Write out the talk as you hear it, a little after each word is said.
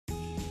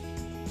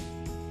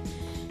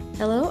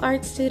Hello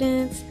art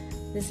students,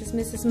 this is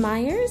Mrs.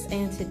 Myers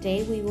and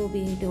today we will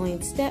be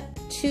doing step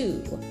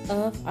 2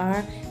 of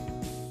our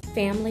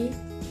family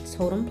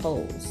totem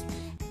poles,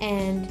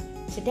 and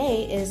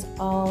today is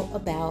all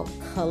about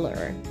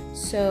color.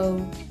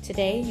 So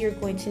today you're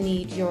going to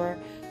need your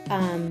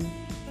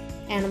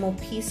animal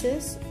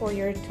pieces for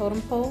your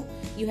totem pole.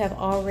 You have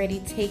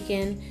already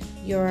taken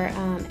your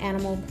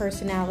animal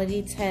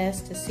personality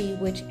test to see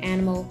which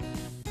animal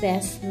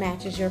best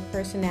matches your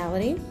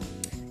personality.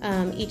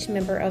 Each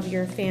member of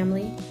your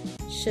family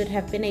should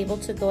have been able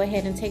to go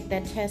ahead and take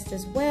that test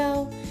as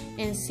well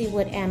and see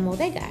what animal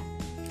they got.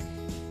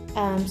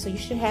 So you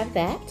should have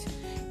that.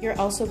 You're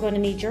also going to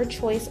need your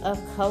choice of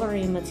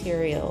coloring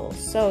materials.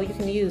 So you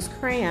can use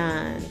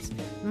crayons,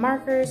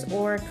 markers,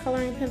 or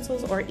coloring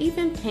pencils, or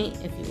even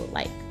paint if you would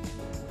like.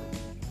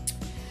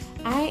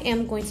 I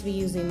am going to be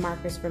using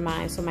markers for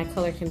mine so my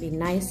color can be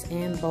nice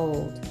and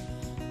bold.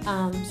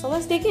 So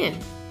let's dig in.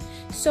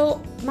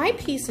 So my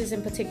pieces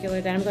in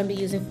particular that I'm going to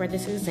be using for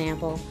this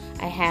example,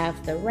 I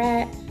have the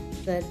rat,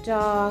 the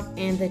dog,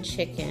 and the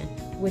chicken,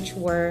 which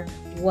were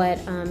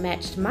what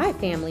matched my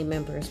family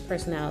members'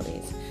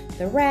 personalities.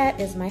 The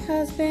rat is my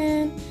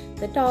husband,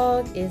 the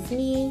dog is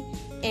me,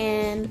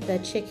 and the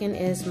chicken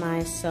is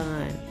my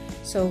son.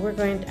 So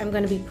I'm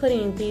going to be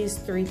putting these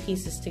 3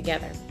 pieces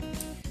together.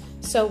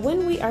 So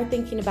when we are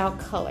thinking about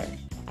color,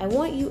 I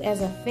want you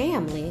as a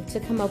family to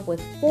come up with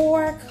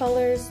 4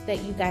 colors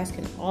that you guys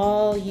can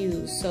all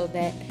use so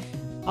that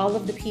all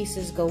of the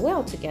pieces go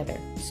well together.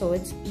 So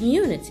it's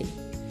unity.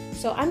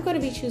 So I'm going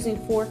to be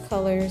choosing 4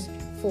 colors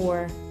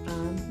for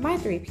my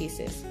 3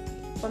 pieces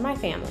for my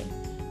family.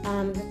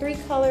 The 3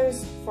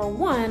 colors for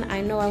one,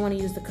 I know I want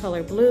to use the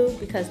color blue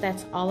because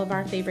that's all of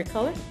our favorite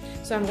color.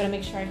 So I'm going to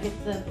make sure I get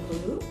the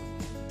blue.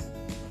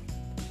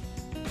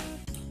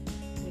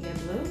 We get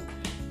blue.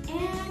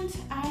 And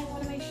I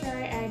want to make sure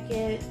I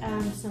get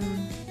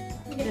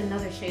let me get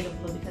another shade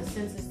of blue because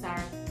since it's our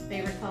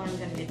favorite color, I'm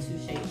going to get 2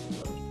 shades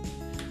of blue.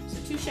 So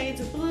 2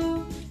 shades of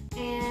blue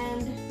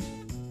and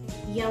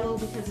yellow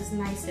because it's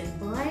nice and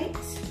bright,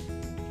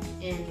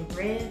 and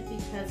red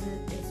because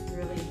it's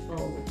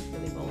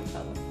really bold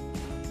color.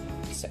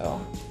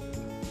 So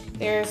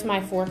there's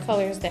my 4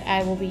 colors that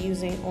I will be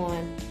using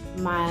on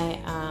my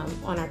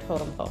on our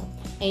totem pole.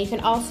 And you can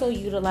also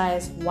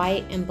utilize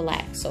white and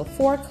black. So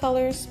 4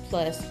 colors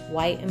plus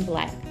white and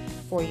black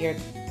for your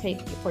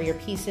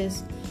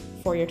pieces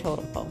for your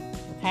totem pole.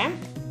 Okay?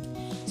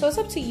 So it's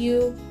up to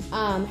you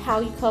how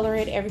you color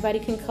it. Everybody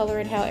can color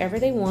it however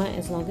they want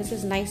as long as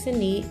it's nice and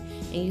neat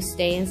and you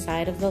stay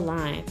inside of the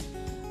lines.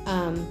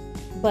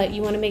 But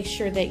you want to make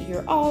sure that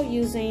you're all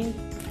using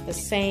the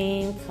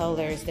same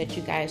colors that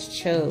you guys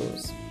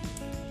chose.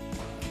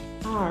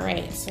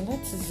 Alright, so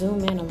let's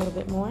zoom in a little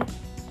bit more.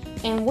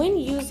 And when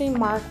using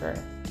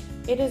marker,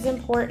 it is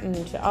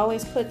important to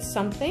always put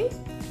something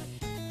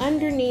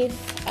underneath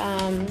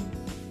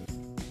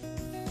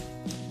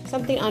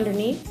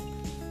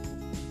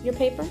your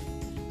paper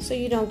so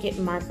you don't get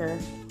marker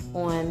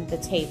on the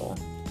table.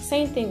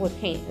 Same thing with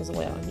paint as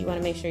well. You want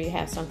to make sure you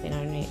have something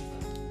underneath.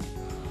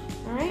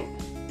 Alright,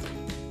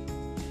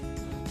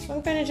 so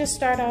I'm going to just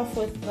start off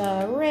with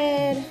the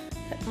red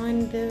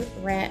on the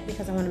rat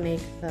because I want to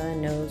make the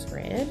nose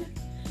red.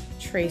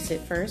 Trace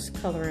it first,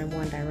 color in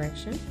one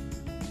direction.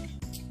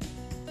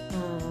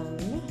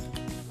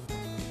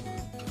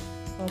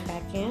 Go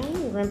back in.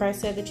 Remember I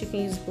said that you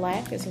can use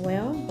black as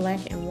well,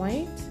 black and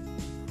white.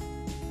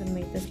 I'm going to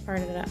make this part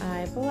of the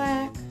eye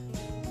black.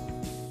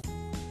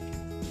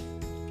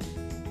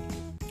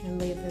 And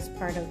leave this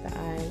part of the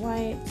eye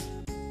white.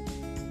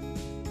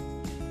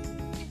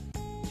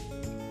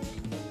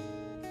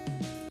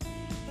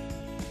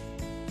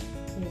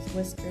 These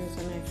whiskers,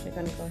 I'm actually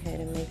going to go ahead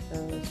and make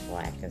those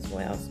black as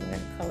well. So I'm going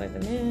to color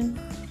them in.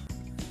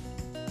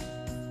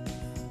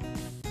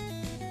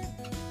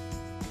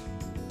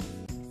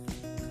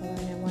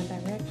 Coloring in one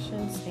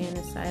direction, staying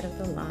inside of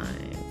the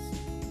lines.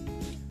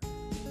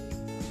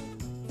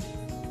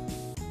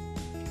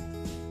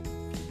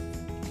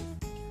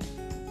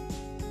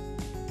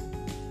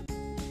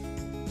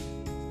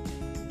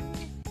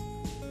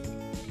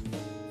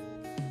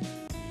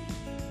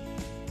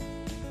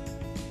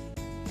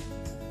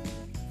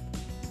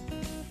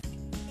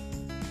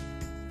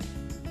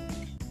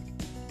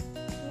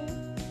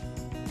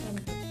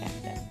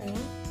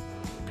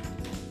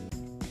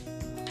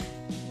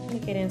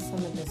 Get in some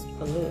of this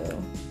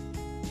blue.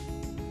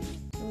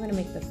 I'm going to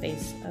make the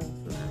face of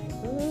my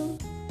blue,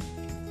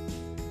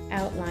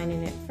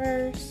 outlining it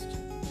first.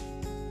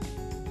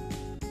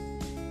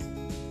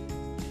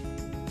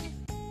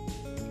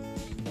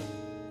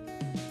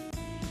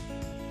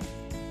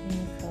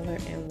 And color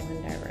in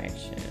one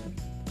direction.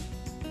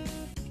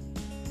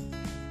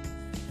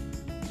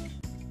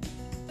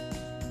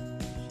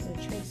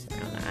 Should trace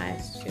around the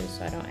eyes too so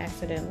I don't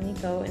accidentally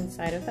go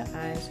inside of the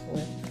eyes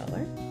with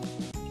color.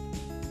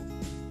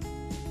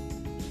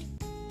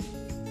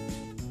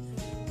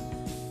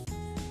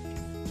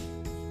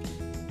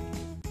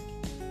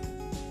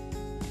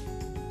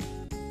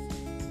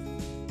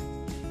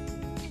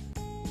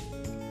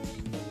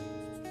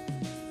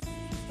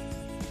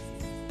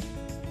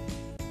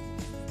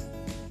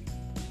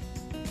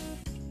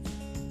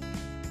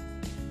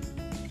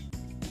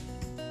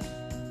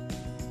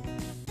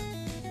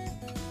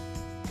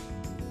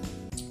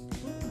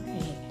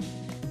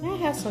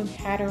 have some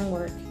pattern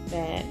work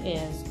that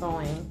is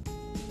going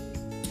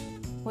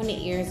on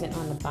the ears and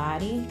on the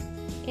body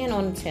and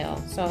on the tail.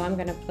 So I'm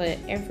gonna put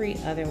every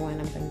other one,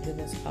 I'm gonna do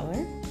this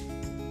color.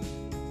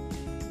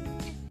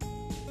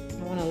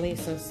 I wanna leave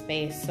some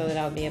space so that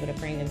I'll be able to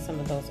bring in some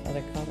of those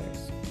other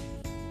colors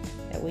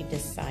that we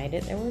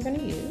decided that we're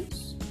gonna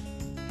use.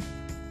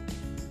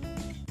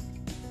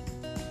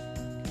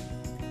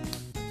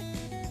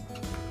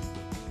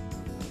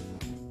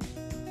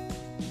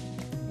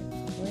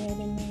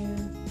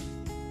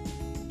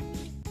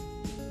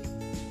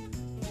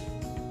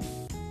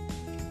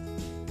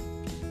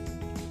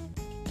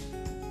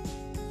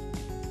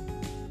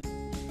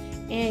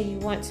 And you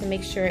want to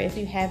make sure, if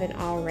you haven't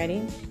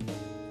already,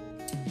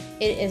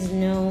 it is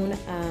known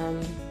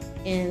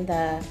in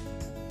the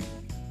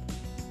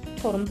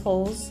totem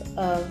poles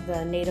of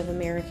the Native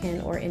American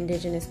or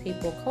indigenous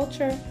people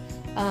culture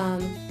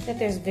that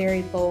there's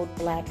very bold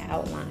black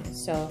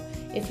outlines. So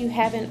if you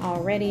haven't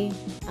already,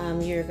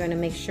 you're going to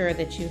make sure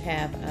that you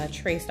have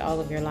traced all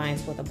of your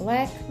lines with a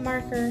black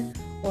marker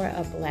or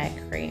a black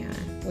crayon,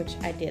 which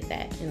I did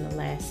that in the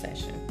last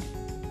session.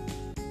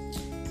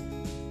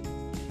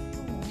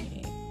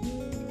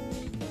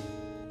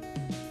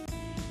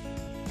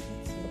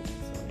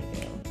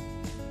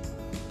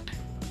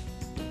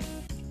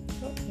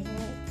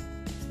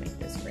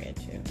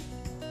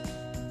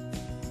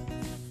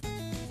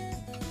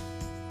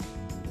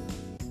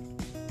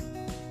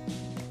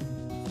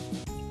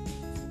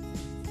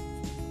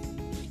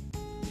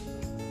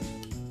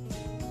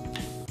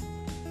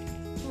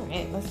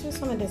 Alright, let's do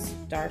some of this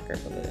darker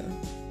blue.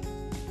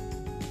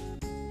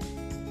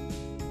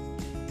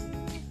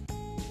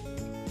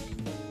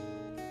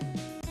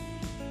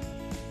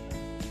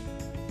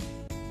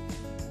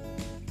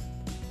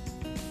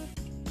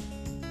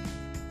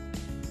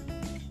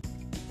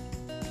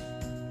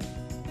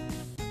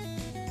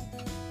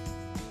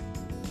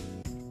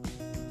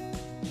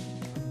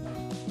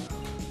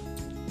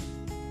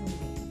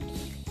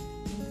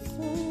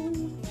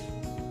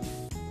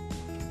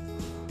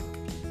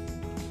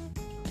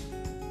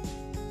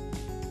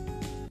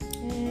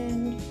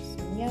 And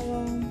some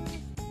yellow.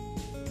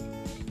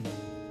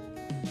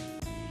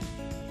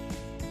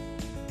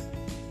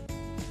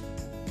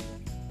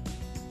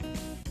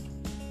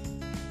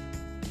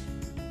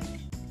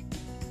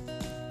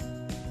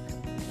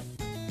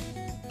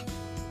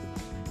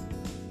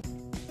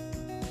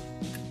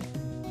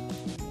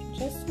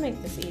 Just to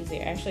make this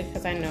easier, actually,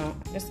 because I know,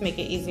 just to make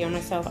it easier on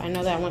myself, I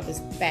know that I want this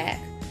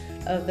back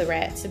of the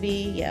rat to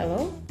be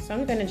yellow. So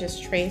I'm gonna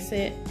just trace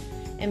it.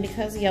 And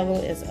because yellow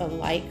is a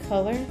light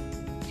color,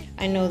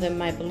 I know that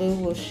my blue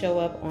will show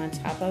up on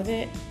top of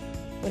it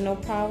with no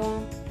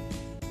problem.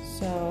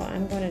 So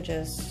I'm gonna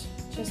just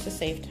to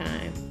save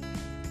time,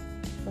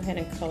 go ahead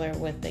and color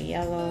with the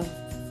yellow.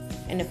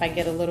 And if I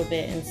get a little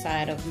bit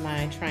inside of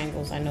my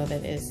triangles, I know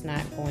that it's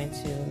not going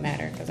to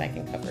matter because I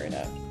can cover it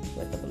up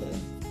with the blue.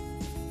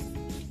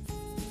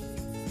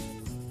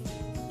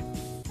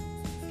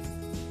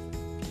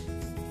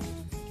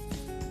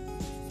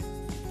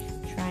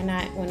 Try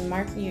not, when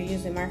you're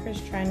using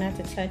markers, try not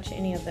to touch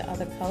any of the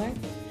other color,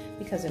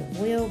 because it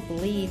will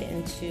bleed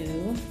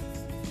into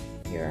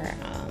your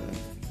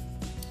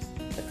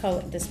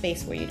the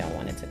space where you don't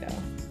want it to go.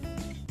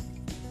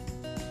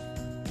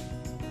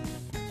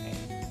 Okay.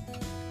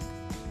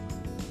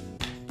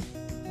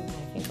 And I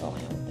can go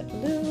in with the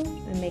blue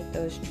and make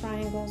those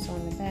triangles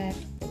on the back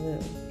blue.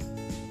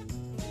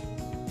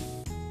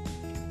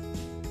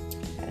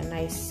 Got a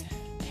nice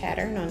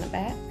pattern on the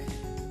back.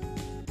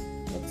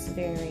 Looks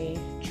very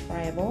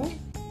tribal,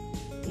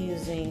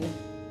 using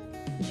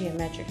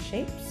geometric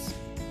shapes.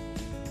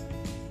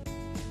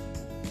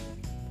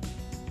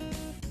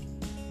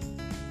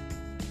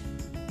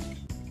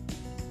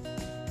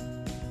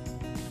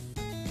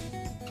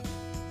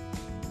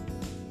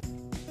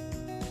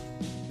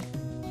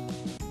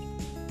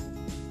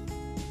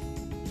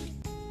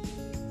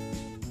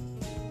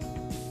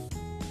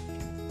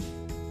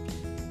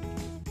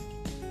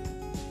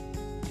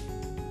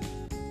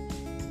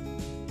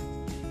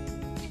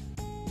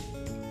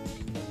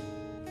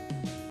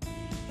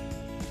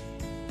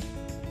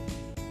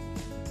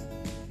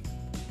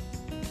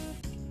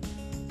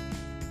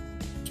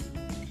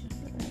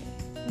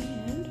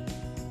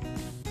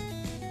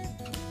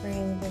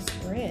 Bring this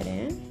red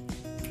in.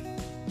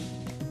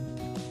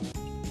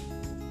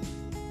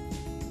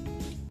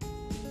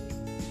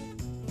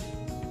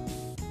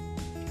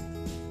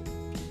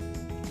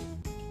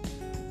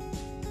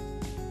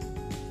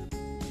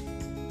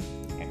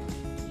 Okay.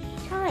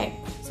 All right,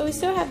 so we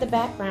still have the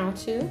background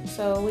too,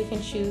 so we can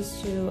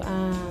choose to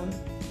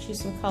choose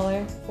some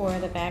color for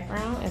the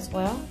background as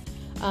well.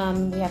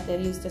 We have to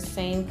use the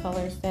same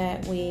colors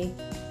that we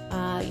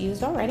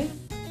used already.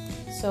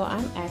 So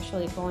I'm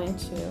actually going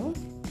to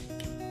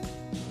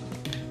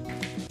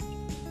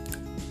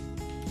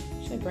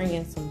bring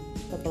in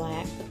the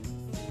black.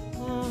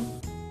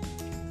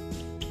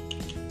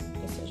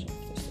 Decisions.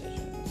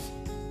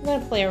 I'm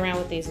going to play around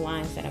with these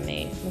lines that I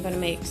made. I'm going to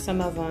make some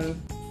of them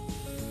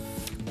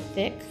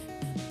thick,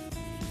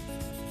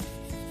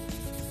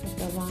 like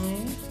the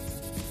line.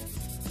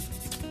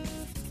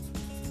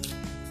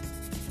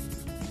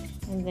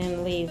 And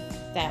then leave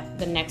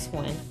the next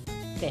one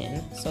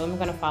thin. So I'm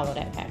gonna follow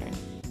that pattern.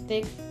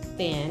 Thick,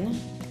 thin,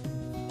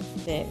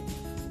 thick.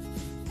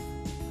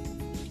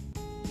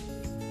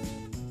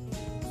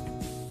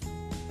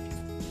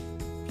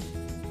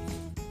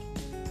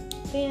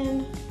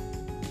 Thin,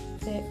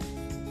 thick.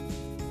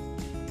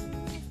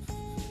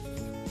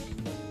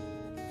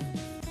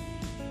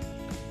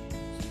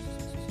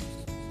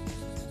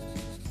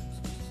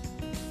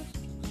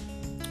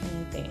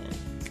 And thin.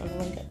 So I'm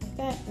gonna leave it like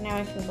that. Now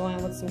I can go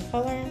in with some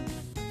color.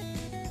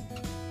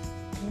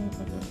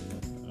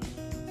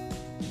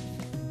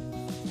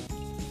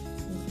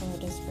 Color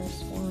this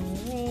first one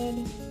red.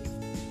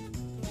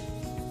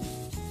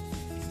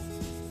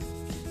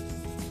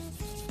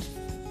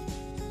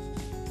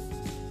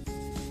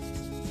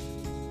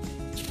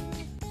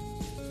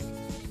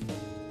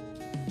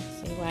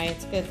 See why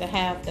it's good to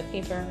have the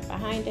paper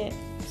behind it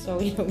so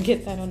we don't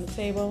get that on the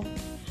table.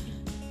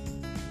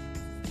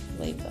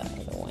 Leave the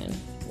other one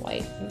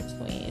white in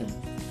between.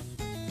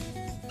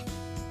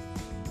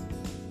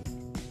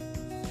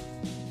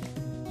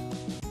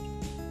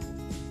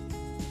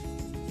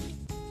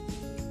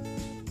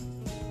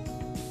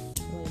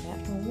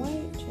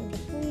 White in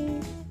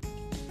between,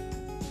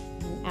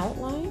 an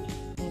outline,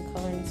 and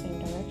color in the same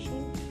direction.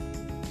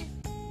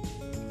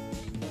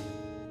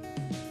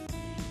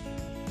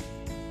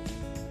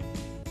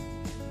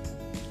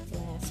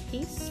 Last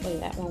piece, leave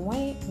that one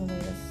white, and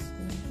leave this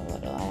and color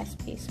the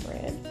last piece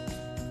red.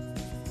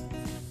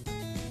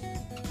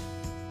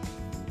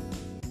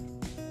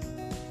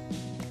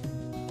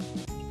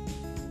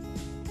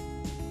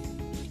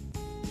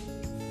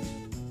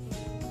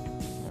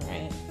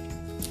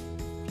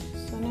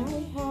 Now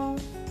we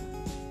have,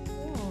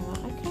 yeah,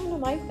 I kind of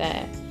like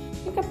that. I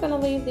think I'm gonna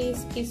leave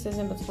these pieces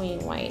in between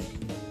white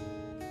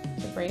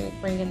to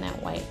bring in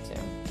that white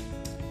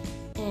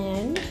too.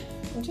 And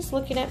I'm just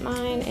looking at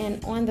mine,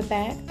 and on the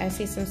back I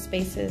see some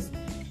spaces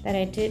that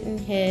I didn't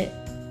hit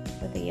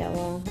with the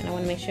yellow, and I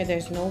want to make sure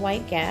there's no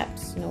white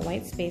gaps, no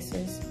white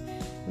spaces.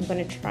 I'm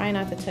gonna try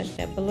not to touch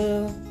that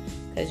blue,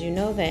 because you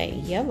know that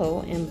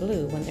yellow and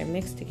blue, when they're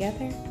mixed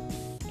together,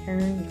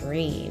 turn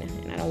green,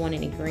 and I don't want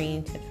any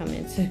green to come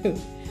into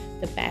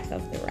the back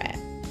of the wrap.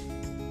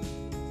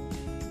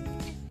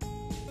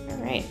 All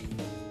right,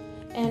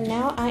 and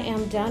now I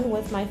am done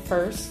with my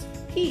first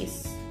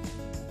piece.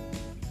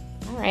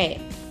 All right,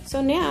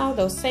 so now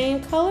those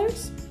same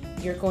colors,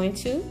 you're going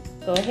to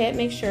go ahead,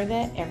 make sure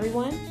that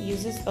everyone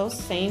uses those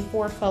same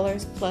 4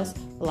 colors plus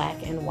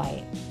black and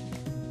white.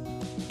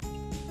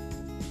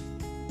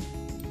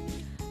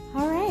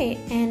 All right,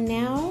 and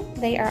now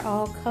they are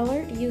all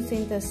colored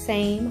using the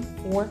same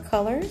 4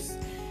 colors.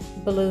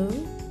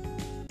 Blue,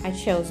 I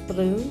chose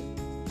blue,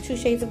 2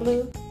 shades of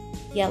blue,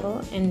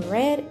 yellow and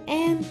red,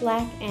 and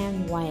black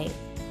and white.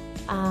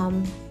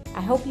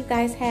 I hope you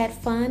guys had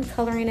fun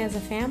coloring as a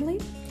family,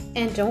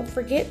 and don't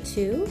forget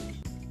to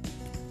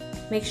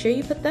make sure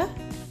you put the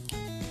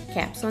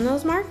caps on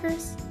those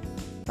markers.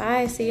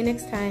 Bye, see you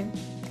next time.